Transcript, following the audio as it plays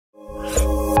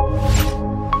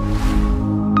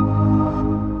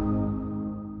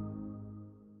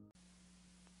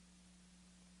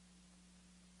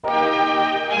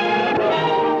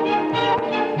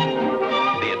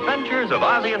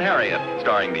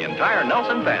starring the entire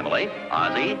Nelson family,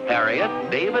 Ozzie, Harriet,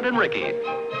 David, and Ricky.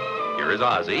 Here is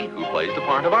Ozzie, who plays the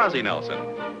part of Ozzie Nelson.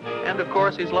 And, of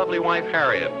course, his lovely wife,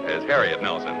 Harriet, as Harriet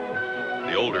Nelson.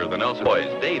 The older of the Nelson boys,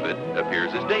 David,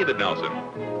 appears as David Nelson.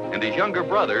 And his younger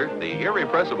brother, the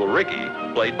irrepressible Ricky,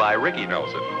 played by Ricky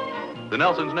Nelson. The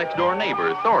Nelsons' next-door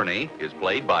neighbor, Thorny, is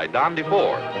played by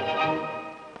DeFore.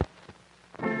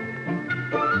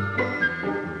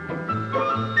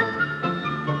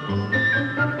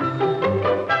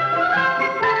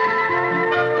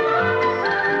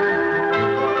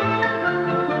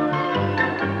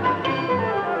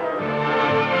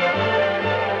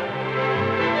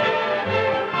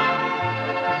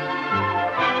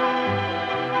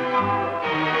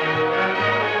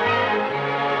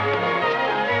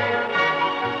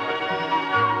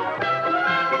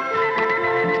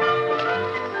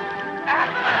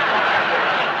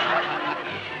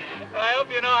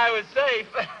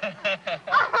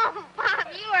 Oh, Bob,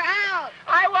 you were out.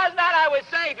 I was not. I was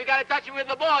safe. You got to touch me with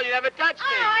the ball. You never touched me.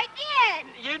 Oh, I did.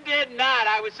 You did not.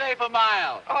 I was safe a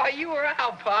mile. Oh, you were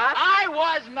out, Pop. I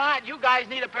was not. You guys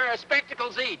need a pair of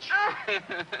spectacles each. Oh.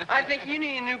 I think you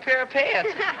need a new pair of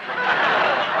pants.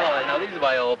 Oh, no, these are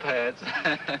my old pants.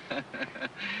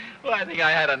 Well, I think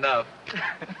I had enough.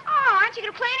 Oh, aren't you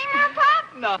going to play anymore,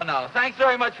 Pop? No. Thanks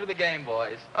very much for the game,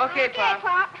 boys. Okay, Pop.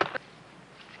 Pop.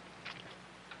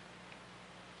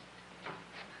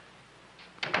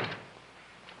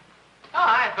 Oh,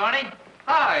 hi, Thorny.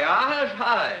 Hi, Oz.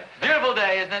 Hi. Beautiful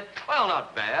day, isn't it? Well,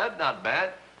 not bad, not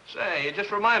bad. Say, you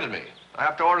just reminded me. I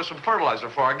have to order some fertilizer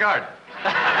for our garden.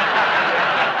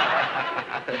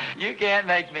 You can't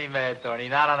make me mad, Thorny,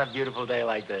 not on a beautiful day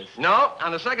like this. No,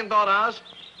 on the second thought, Oz,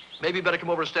 maybe you better come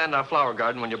over and stand in our flower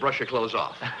garden when you brush your clothes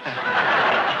off.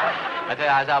 I tell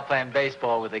you, I was out playing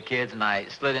baseball with the kids, and I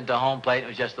slid into home plate, and it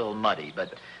was just a little muddy,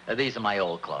 but these are my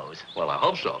old clothes. Well, I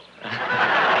hope so.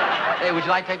 Hey, would you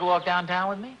like to take a walk downtown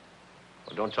with me?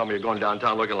 Well, don't tell me you're going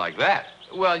downtown looking like that.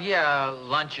 Well, yeah,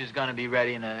 lunch is going to be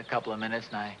ready in a couple of minutes,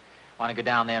 and I want to go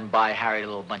down there and buy Harriet a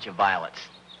little bunch of violets.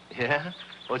 Yeah?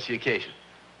 What's the occasion?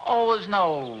 Oh, there's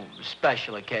no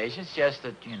special occasion. It's just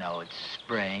that, you know, it's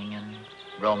spring and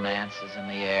romance is in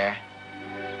the air.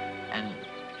 And,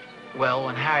 well,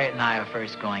 when Harriet and I were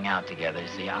first going out together,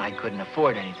 see, I couldn't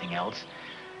afford anything else.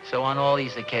 So on all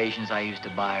these occasions, I used to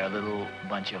buy her a little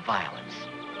bunch of violets.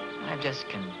 I've just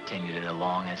continued it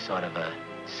along as sort of a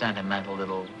sentimental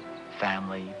little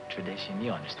family tradition.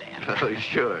 You understand. Oh,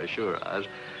 sure, Oz.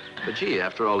 But, gee,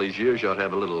 after all these years, you ought to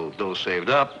have a little dough saved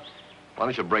up. Why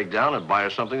don't you break down and buy her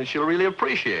something that she'll really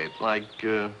appreciate, like,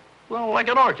 well, like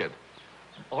an orchid.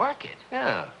 An orchid?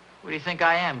 Yeah. What do you think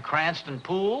I am, Cranston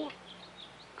Pool?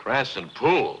 Cranston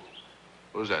Pool?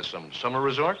 Who's that, some summer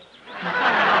resort?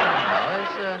 No,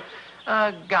 it's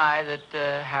a guy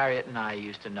that Harriet and I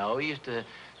used to know. He used to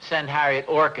send Harriet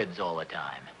orchids all the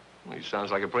time. Well, he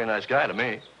sounds like a pretty nice guy to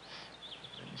me.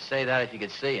 You'd say that if you could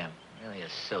see him. Really a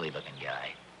silly-looking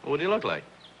guy. What did he look like?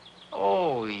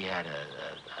 Oh, he had a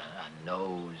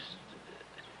nose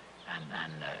and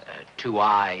two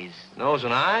eyes. Nose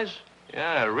and eyes?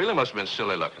 Yeah, it really must have been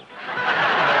silly looking.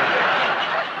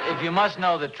 If you must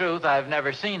know the truth, I've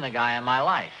never seen the guy in my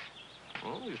life.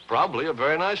 Well, he's probably a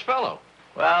very nice fellow.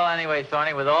 Well, anyway,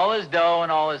 Thorny, with all his dough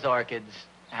and all his orchids,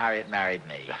 Harriet married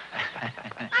me.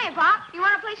 Hiya, Pop. You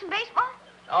want to play some baseball?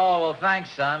 Oh, well,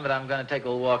 thanks, son, but I'm going to take a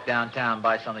little walk downtown and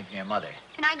buy something for your mother.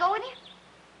 Can I go with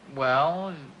you?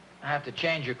 Well, I have to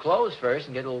change your clothes first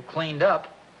and get a little cleaned up.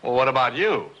 Well, what about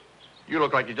you? You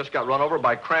look like you just got run over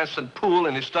by Cranston Pool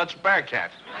and his Stutz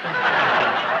Bearcat.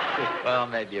 Well,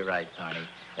 maybe you're right, Thorny.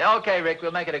 Yeah, okay, Rick,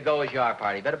 we'll make it a go-as-you-are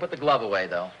party. Better put the glove away,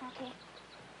 though. Okay.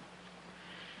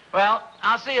 Well,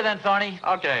 I'll see you then, Thorny.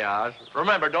 Okay, Oz.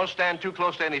 Remember, don't stand too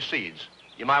close to any seeds.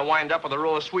 You might wind up with a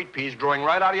row of sweet peas growing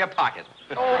right out of your pocket.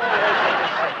 Oh, just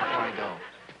a second before I go.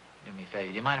 Do me a favor.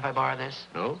 Do you mind if I borrow this?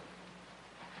 No?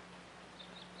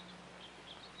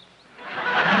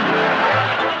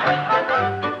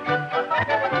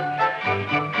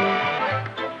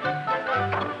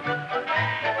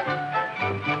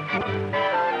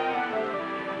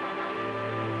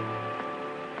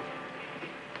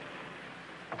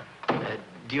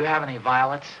 Do you have any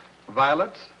violets?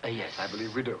 Violets? Yes. I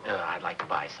believe we do. I'd like to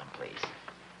buy some, please.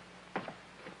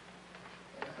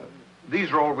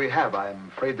 These are all we have. I'm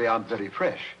afraid they aren't very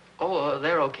fresh. Oh,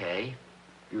 they're okay.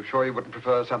 You sure you wouldn't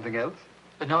prefer something else?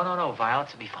 No.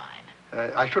 Violets would be fine.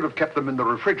 I should have kept them in the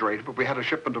refrigerator, but we had a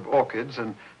shipment of orchids,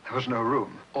 and there was no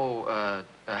room. Oh,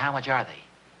 how much are they?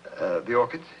 The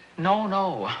orchids? No.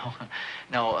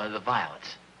 No, the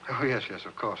violets. Oh, yes,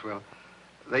 of course. Well,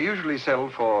 they usually sell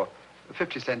for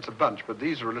 50 cents a bunch, but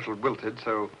these are a little wilted,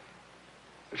 so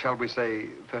Shall we say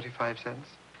 35 cents?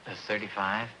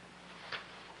 35?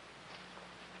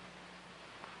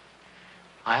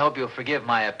 I hope you'll forgive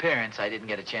my appearance. I didn't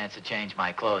get a chance to change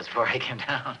my clothes before I came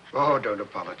down. Oh, don't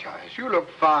apologize. You look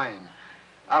fine.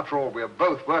 After all, we're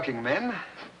both working men.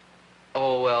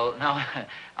 Oh, well, no,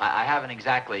 I haven't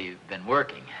exactly been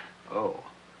working. Oh.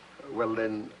 Well,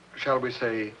 then, shall we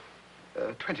say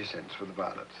 20 cents for the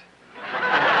violets?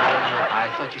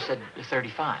 I thought you said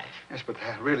 35. Yes, but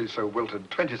they're really so wilted.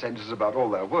 20 cents is about all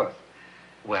they're worth.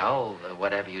 Well,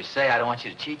 whatever you say, I don't want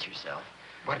you to cheat yourself.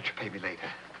 Why don't you pay me later?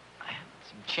 I have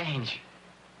some change.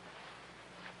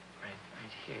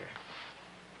 Right here.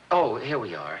 Oh, here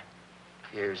we are.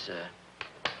 Here's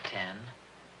 10,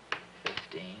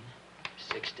 15,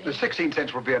 16. The 16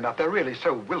 cents will be enough. They're really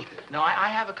so wilted. No, I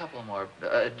have a couple more.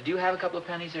 Do you have a couple of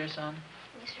pennies there, son?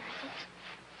 Yes, sir, I think so.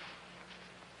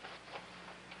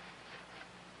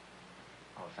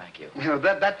 Oh, thank you. You know,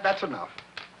 that's enough.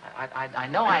 I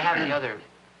know I have the other.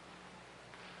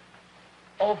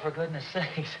 Oh, for goodness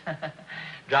sakes.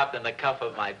 Dropped in the cuff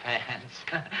of my pants.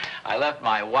 I left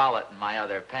my wallet in my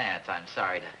other pants. I'm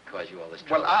sorry to cause you all this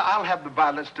trouble. Well, I'll have the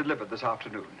violets delivered this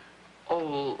afternoon.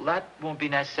 Oh, that won't be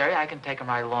necessary. I can take them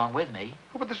right along with me.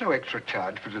 Oh, but there's no extra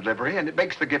charge for delivery, and it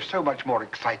makes the gift so much more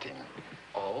exciting.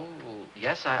 Oh,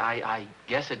 yes, I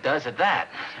guess it does at that.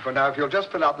 For now, if you'll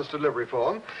just fill out this delivery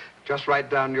form, just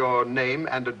write down your name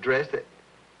and address.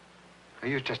 Now,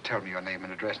 you just tell me your name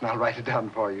and address, and I'll write it down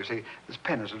for you. See, this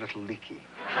pen is a little leaky.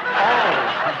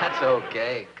 Oh, that's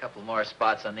okay. A couple more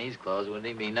spots on these clothes wouldn't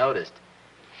even be noticed.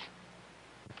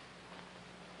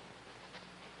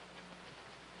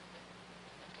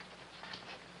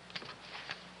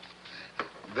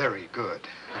 Very good.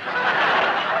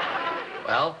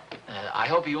 Well, I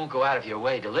hope you won't go out of your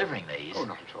way delivering these. Oh,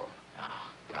 not at all.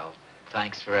 Oh, well,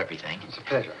 thanks for everything. It's a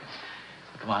pleasure.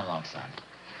 Come on along, son.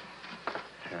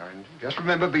 And just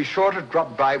remember, be sure to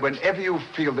drop by whenever you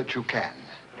feel that you can.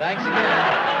 Thanks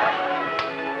again.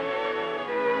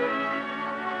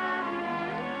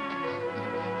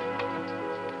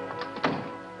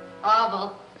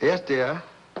 Orville, Yes, dear.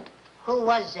 who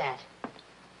was that?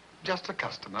 Just a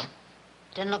customer.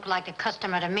 Didn't look like a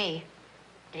customer to me.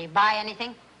 Did he buy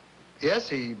anything? Yes,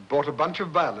 he bought a bunch of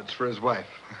violets for his wife.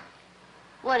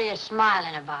 What are you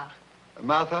smiling about?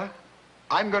 Martha,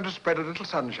 I'm going to spread a little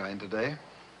sunshine today.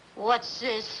 What's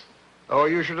this? Oh,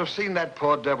 you should have seen that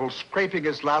poor devil scraping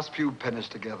his last few pennies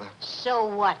together. So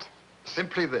what?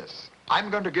 Simply this.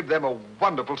 I'm going to give them a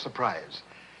wonderful surprise.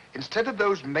 Instead of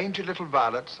those mangy little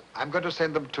violets, I'm going to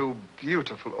send them two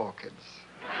beautiful orchids.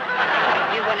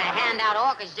 You're going to hand out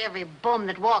orchids to every bum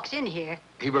that walks in here.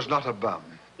 He was not a bum.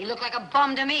 You look like a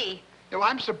bum to me. No,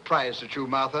 I'm surprised at you,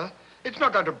 Martha. It's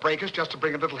not going to break us just to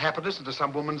bring a little happiness into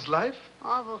some woman's life.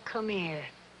 Orville, come here.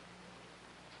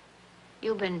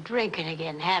 You've been drinking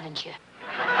again, haven't you?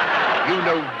 You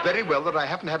know very well that I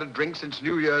haven't had a drink since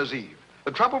New Year's Eve.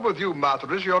 The trouble with you,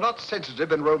 Martha, is you're not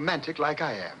sensitive and romantic like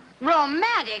I am.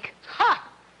 Romantic? Ha!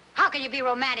 How can you be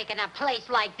romantic in a place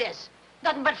like this?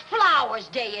 Nothing but flowers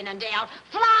day in and day out.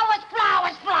 Flowers,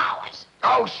 flowers, flowers.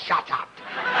 Oh, shut up.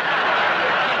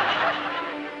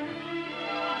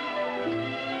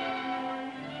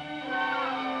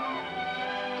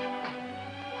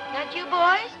 That you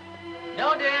boys?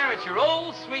 No, dear, it's your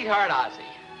old sweetheart, Ozzie.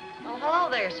 Oh, hello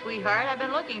there, sweetheart. I've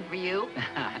been looking for you.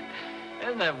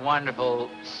 Isn't that wonderful?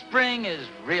 Spring is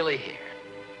really here.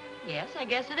 Yes, I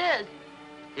guess it is.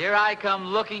 Here I come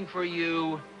looking for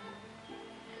you.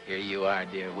 Here you are,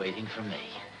 dear, waiting for me.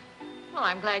 Well,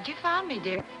 I'm glad you found me,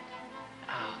 dear.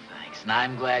 Oh, thanks. And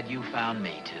I'm glad you found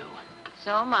me, too.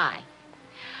 So am I.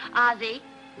 Ozzie,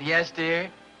 Yes, dear?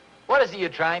 What is it you're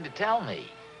trying to tell me?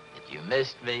 That you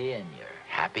missed me and you're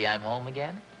happy I'm home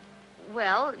again?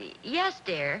 well, yes,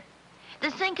 dear.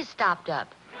 The sink is stopped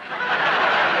up.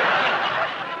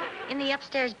 In the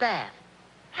upstairs bath.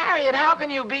 Harriet, how can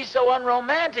you be so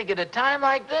unromantic at a time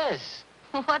like this?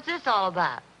 What's this all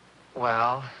about?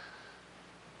 Well,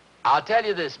 I'll tell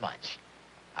you this much.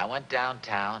 I went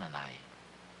downtown and I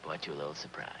bought you a little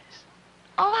surprise.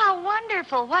 Oh, how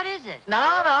wonderful. What is it? No,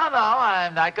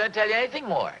 I'm not going to tell you anything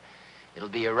more. It'll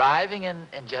be arriving in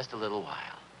just a little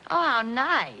while. Oh, how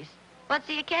nice. What's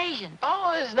the occasion?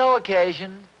 Oh, there's no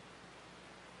occasion.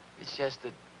 It's just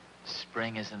that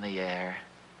spring is in the air.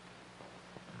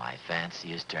 And my fancy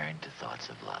has turned to thoughts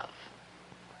of love.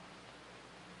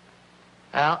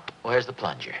 Well, where's the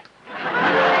plunger?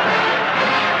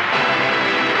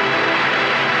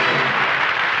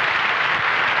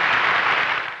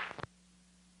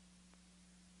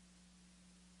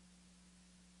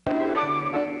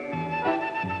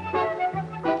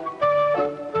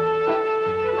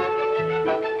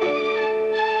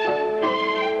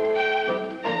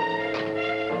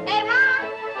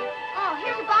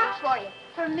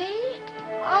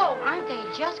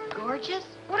 sandwiches?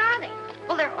 What are they?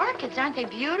 Well, they're orchids. Aren't they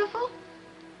beautiful?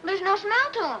 There's no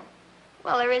smell to them.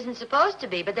 Well, there isn't supposed to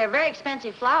be, but they're very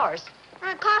expensive flowers.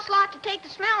 It costs a lot to take the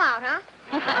smell out, huh?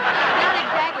 Not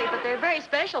exactly, but they're very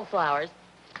special flowers.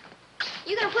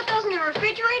 You gonna put those in the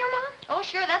refrigerator, Mom? Oh,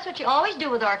 sure, that's what you always do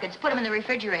with orchids. Put them in the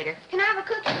refrigerator. Can I have a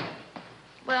cookie?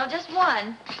 Well, just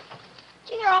one.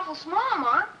 Gee, they're awful small,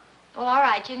 Mom. Well, all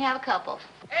right, you can have a couple.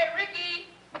 Hey, Ricky!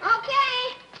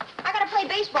 Okay. I gotta play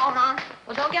baseball, Mom.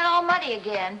 Well, don't get all muddy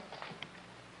again.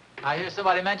 I hear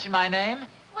somebody mention my name.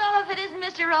 Well, if it isn't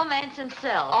Mr. Romance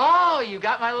himself. Oh, you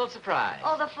got my little surprise.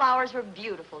 Oh, the flowers were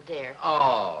beautiful, dear.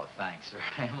 Oh, thanks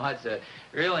very much.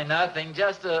 Really nothing,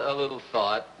 just a little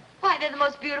thought. Why, they're the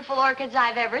most beautiful orchids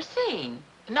I've ever seen.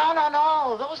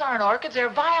 No. Those aren't orchids, they're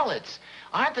violets.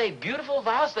 Aren't they beautiful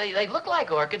violets? They look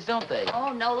like orchids, don't they?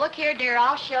 Oh, no, look here, dear,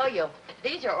 I'll show you.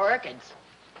 These are orchids.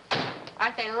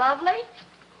 Aren't they lovely?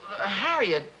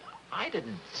 Harriet, I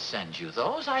didn't send you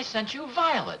those. I sent you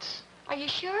violets. Are you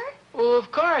sure? Well,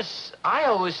 of course. I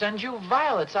always send you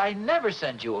violets. I never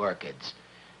send you orchids.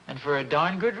 And for a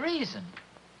darn good reason.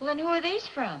 Well, then who are these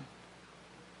from?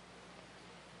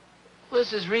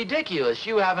 This is ridiculous.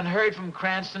 You haven't heard from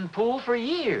Cranston Poole for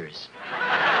years.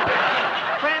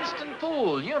 Cranston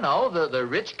Poole, you know, the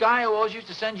rich guy who always used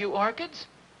to send you orchids.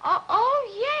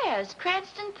 Oh, yes,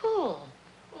 Cranston Poole.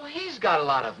 Well, he's got a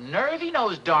lot of nerve. He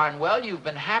knows darn well you've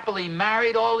been happily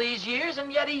married all these years,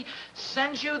 and yet he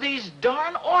sends you these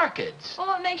darn orchids. Well,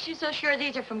 what makes you so sure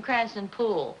these are from Cranston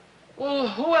Poole? Well,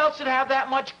 who else would have that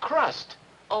much crust?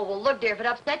 Oh, well, look, dear, if it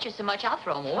upsets you so much, I'll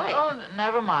throw them away. Oh,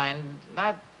 never mind.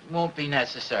 That won't be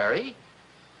necessary.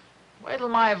 Wait till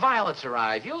my violets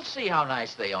arrive. You'll see how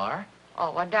nice they are.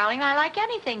 Oh, well, darling, I like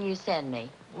anything you send me.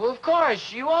 Well, of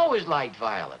course. You always liked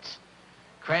violets.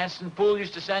 Cranston Poole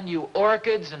used to send you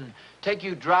orchids and take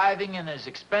you driving in his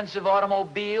expensive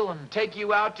automobile and take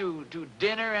you out to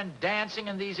dinner and dancing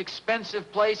in these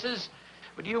expensive places.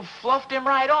 But you fluffed him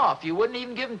right off. You wouldn't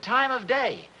even give him time of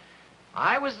day.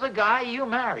 I was the guy you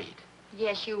married.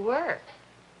 Yes, you were.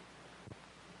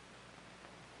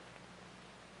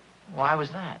 Why was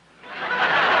that?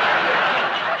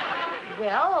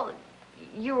 Well,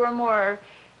 you were more,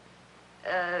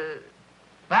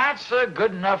 That's a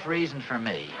good enough reason for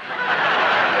me.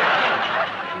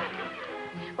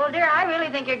 Well, dear, I really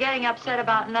think you're getting upset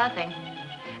about nothing.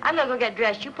 I'm gonna go get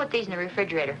dressed. You put these in the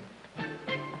refrigerator.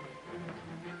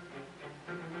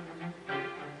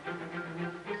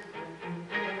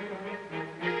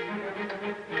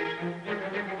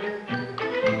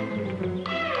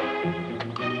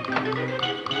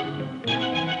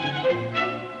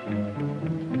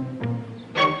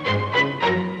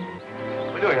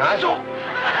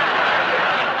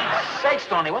 Sakes,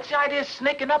 Thorny, what's the idea of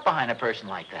sneaking up behind a person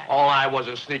like that? Oh, I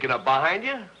wasn't sneaking up behind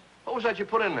you. What was that you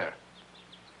put in there?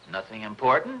 Nothing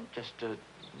important, just a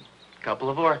couple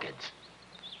of orchids.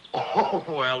 Oh,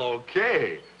 well,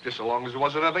 okay. Just so long as it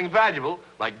wasn't anything valuable,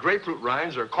 like grapefruit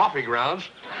rinds or coffee grounds.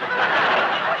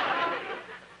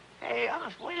 Hey,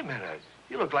 Alice, wait a minute.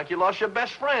 You look like you lost your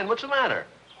best friend. What's the matter?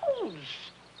 Oh,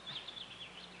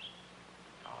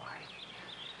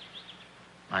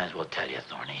 Might as well tell you,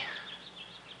 Thorny.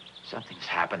 Something's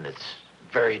happened that's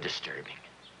very disturbing.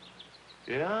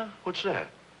 yeah? What's that?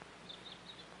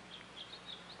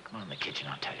 Come on in the kitchen,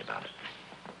 I'll tell you about it.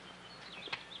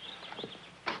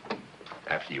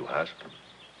 After you, House.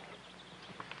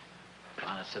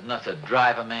 Honest enough to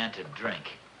drive a man to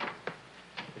drink.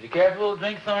 Would you care for a little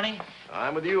drink, Thorny?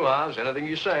 I'm with you, Oz. Anything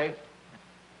you say.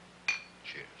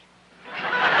 Cheers.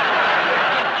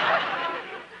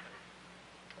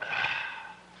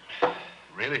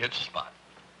 Really hits the spot.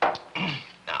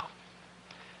 Now,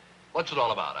 what's it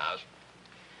all about, Oz?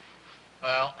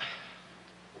 Well,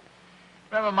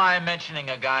 remember my mentioning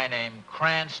a guy named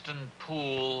Cranston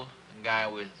Poole, a guy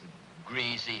with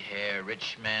greasy hair,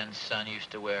 rich man's son, used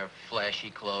to wear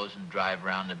flashy clothes and drive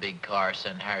around in a big car,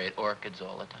 send Harriet orchids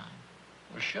all the time?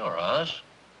 Well, sure, Oz.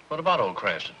 What about old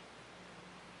Cranston?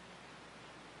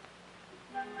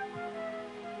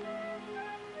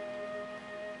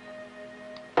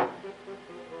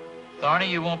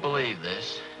 Thorny, you won't believe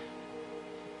this.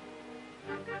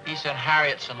 He sent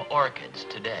Harriet some orchids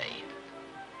today.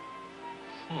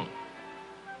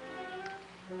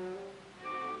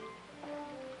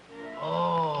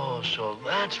 Oh, so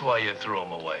that's why you threw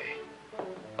him away.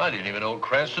 I didn't even know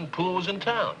Cranston Poole was in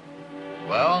town.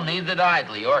 Well, neither did I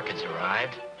till the orchids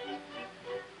arrived.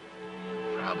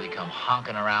 Probably come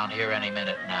honking around here any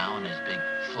minute now in his big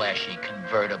flashy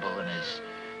convertible and his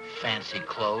fancy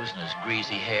clothes and his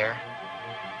greasy hair.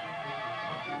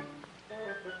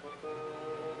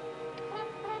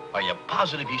 Are you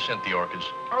positive he sent the orchids?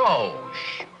 Oh,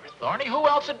 sure Thorny, who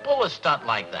else would pull a stunt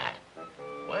like that?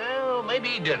 Well, maybe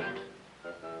he didn't.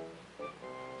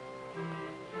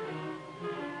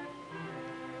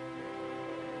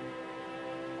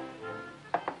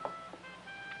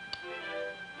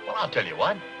 Well, I'll tell you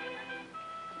what.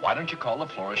 Why don't you call the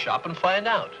florist shop and find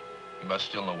out? You must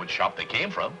still know which shop they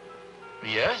came from.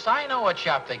 Yes, I know what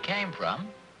shop they came from.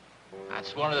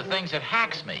 That's one of the things that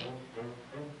hacks me.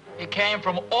 It came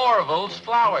from Orville's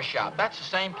flower shop. That's the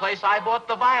same place I bought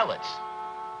the violets.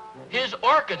 His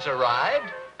orchids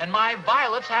arrived, and my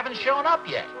violets haven't shown up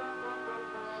yet.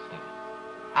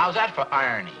 How's that for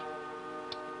irony?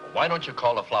 Well, why don't you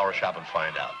call the flower shop and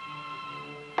find out?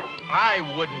 I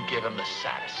wouldn't give him the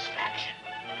satisfaction.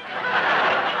 Well,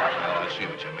 I see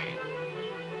what you mean.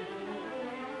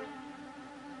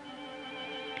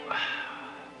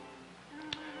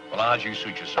 Well, Oz, you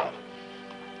suit yourself.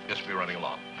 Guess we'll be running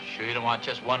along. Sure you don't want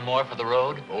just one more for the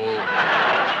road? Oh.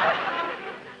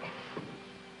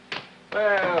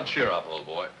 Well, cheer up, old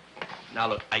boy. Now,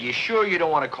 look, are you sure you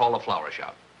don't want to call the flower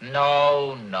shop?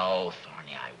 No,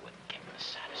 Thorny, I wouldn't give him the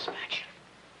satisfaction.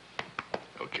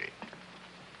 Okay.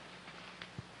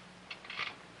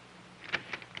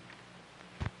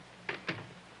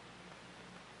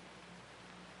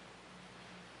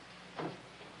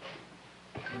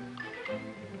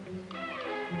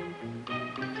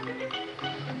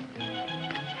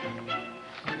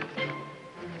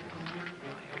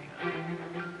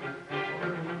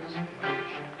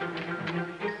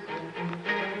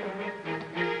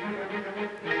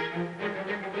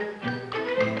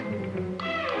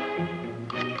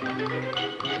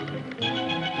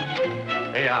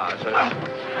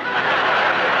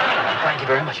 Thank you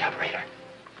very much, operator.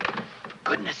 For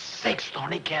goodness sakes,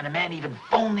 Thorny, can't a man even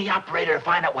phone the operator to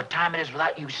find out what time it is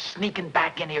without you sneaking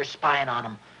back in here spying on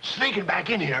him? Sneaking back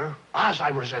in here? Oz, I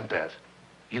resent that.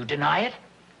 You deny it?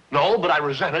 No, but I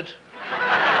resent it.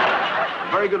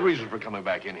 Very good reason for coming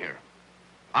back in here.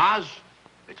 Oz,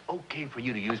 it's okay for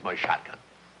you to use my shotgun.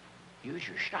 Use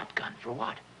your shotgun for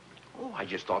what? Oh, I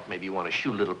just thought maybe you want to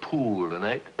shoot a little pool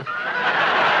tonight.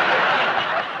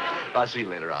 I'll see you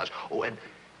later, Oz. Oh, and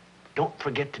don't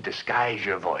forget to disguise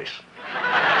your voice.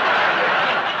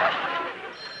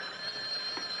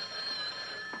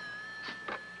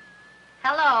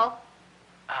 Hello.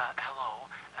 Hello.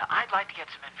 I'd like to get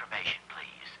some information,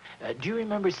 please. Do you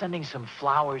remember sending some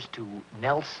flowers to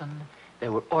Nelson? They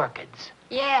were orchids.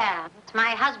 Yeah, my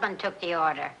husband took the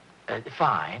order.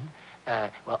 Fine.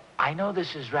 Well, I know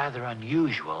this is rather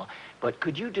unusual, but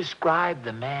could you describe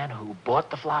the man who bought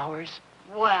the flowers?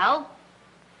 Well,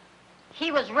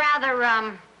 he was rather,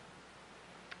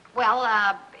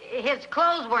 his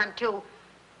clothes weren't too...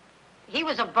 He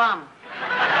was a bum.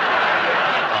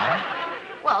 Bum?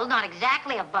 Well, not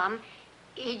exactly a bum.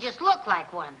 He just looked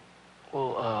like one.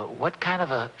 Well, what kind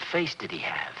of a face did he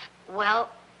have? Well,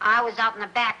 I was out in the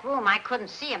back room. I couldn't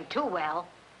see him too well.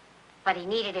 But he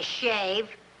needed a shave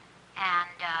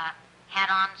and, had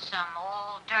on some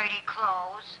old dirty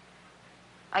clothes.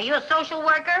 Are you a social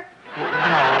worker? Well,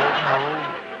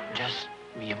 no. Just,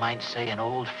 you might say, an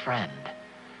old friend.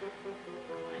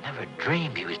 I never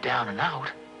dreamed he was down and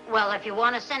out. Well, if you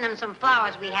want to send him some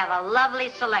flowers, we have a lovely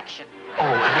selection. Oh,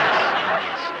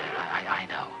 yes. I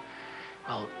know.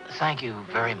 Well, thank you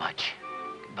very much.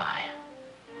 Goodbye.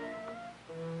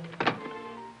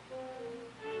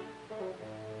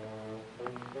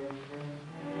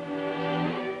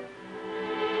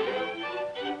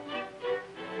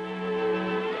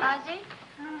 Ozzie?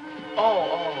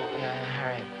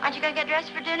 Harriet. Aren't you going to get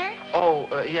dressed for dinner?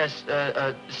 Yes.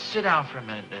 Sit down for a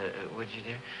minute, would you,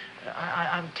 dear?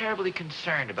 I'm terribly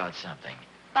concerned about something.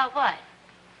 About what?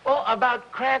 Well,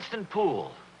 about Cranston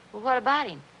Poole. Well, what about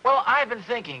him? Well, I've been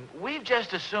thinking, we've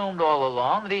just assumed all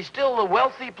along that he's still the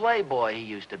wealthy playboy he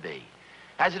used to be.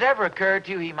 Has it ever occurred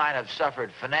to you he might have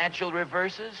suffered financial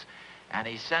reverses, and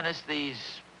he sent us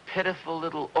these pitiful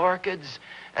little orchids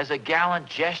as a gallant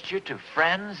gesture to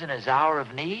friends in his hour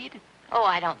of need? Oh,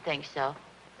 I don't think so.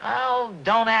 Well,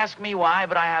 don't ask me why,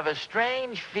 but I have a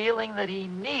strange feeling that he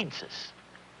needs us.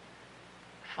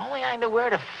 If only I knew where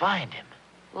to find him.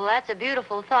 Well, that's a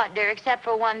beautiful thought, dear, except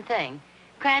for one thing.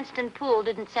 Cranston Poole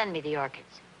didn't send me the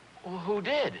orchids. Well, who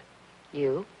did?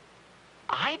 You?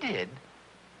 I did?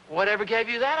 Whatever gave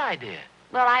you that idea?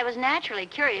 Well, I was naturally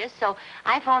curious, so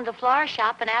I phoned the florist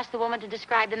shop and asked the woman to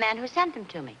describe the man who sent them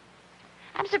to me.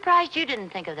 I'm surprised you didn't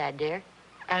think of that, dear.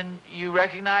 And you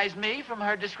recognized me from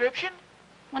her description?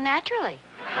 Well, naturally.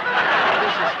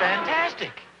 This is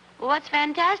fantastic. Well, what's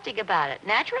fantastic about it?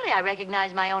 Naturally, I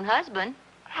recognize my own husband.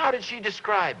 How did she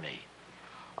describe me?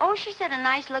 Oh, she said a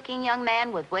nice-looking young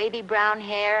man with wavy brown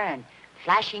hair and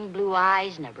flashing blue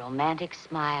eyes and a romantic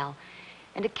smile,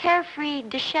 and a carefree,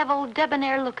 disheveled,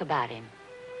 debonair look about him.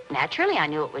 Naturally, I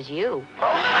knew it was you.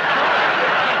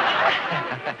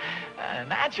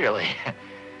 Naturally.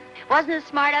 Wasn't it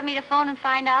smart of me to phone and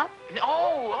find out?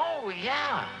 Oh,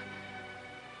 yeah.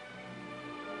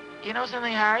 You know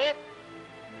something, Harriet?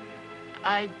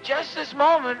 I just this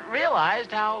moment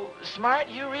realized how smart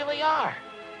you really are.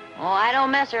 Oh, I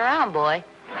don't mess around, boy.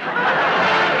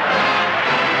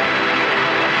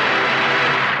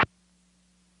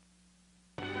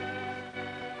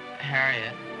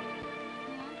 Harriet,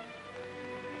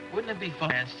 wouldn't it be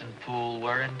fun if Cranston Pool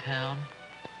were in town?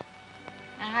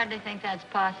 I hardly think that's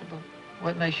possible.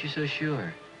 What makes you so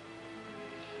sure?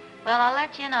 Well, I'll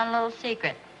let you in on a little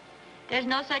secret. There's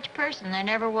no such person. There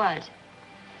never was.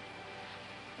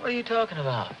 What are you talking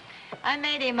about? I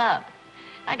made him up.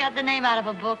 I got the name out of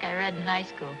a book I read in high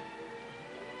school.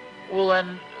 Well,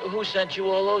 then, who sent you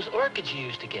all those orchids you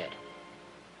used to get?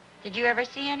 Did you ever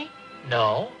see any?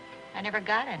 No. I never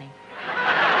got any.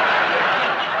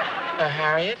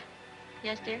 Harriet?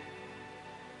 Yes, dear?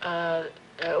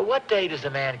 What day does the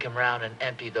man come round and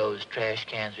empty those trash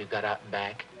cans we've got out and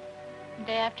back?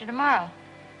 Day after tomorrow.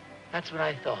 That's what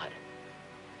I thought.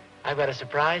 I've got a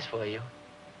surprise for you.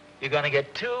 You're going to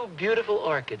get 2 beautiful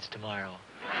orchids tomorrow.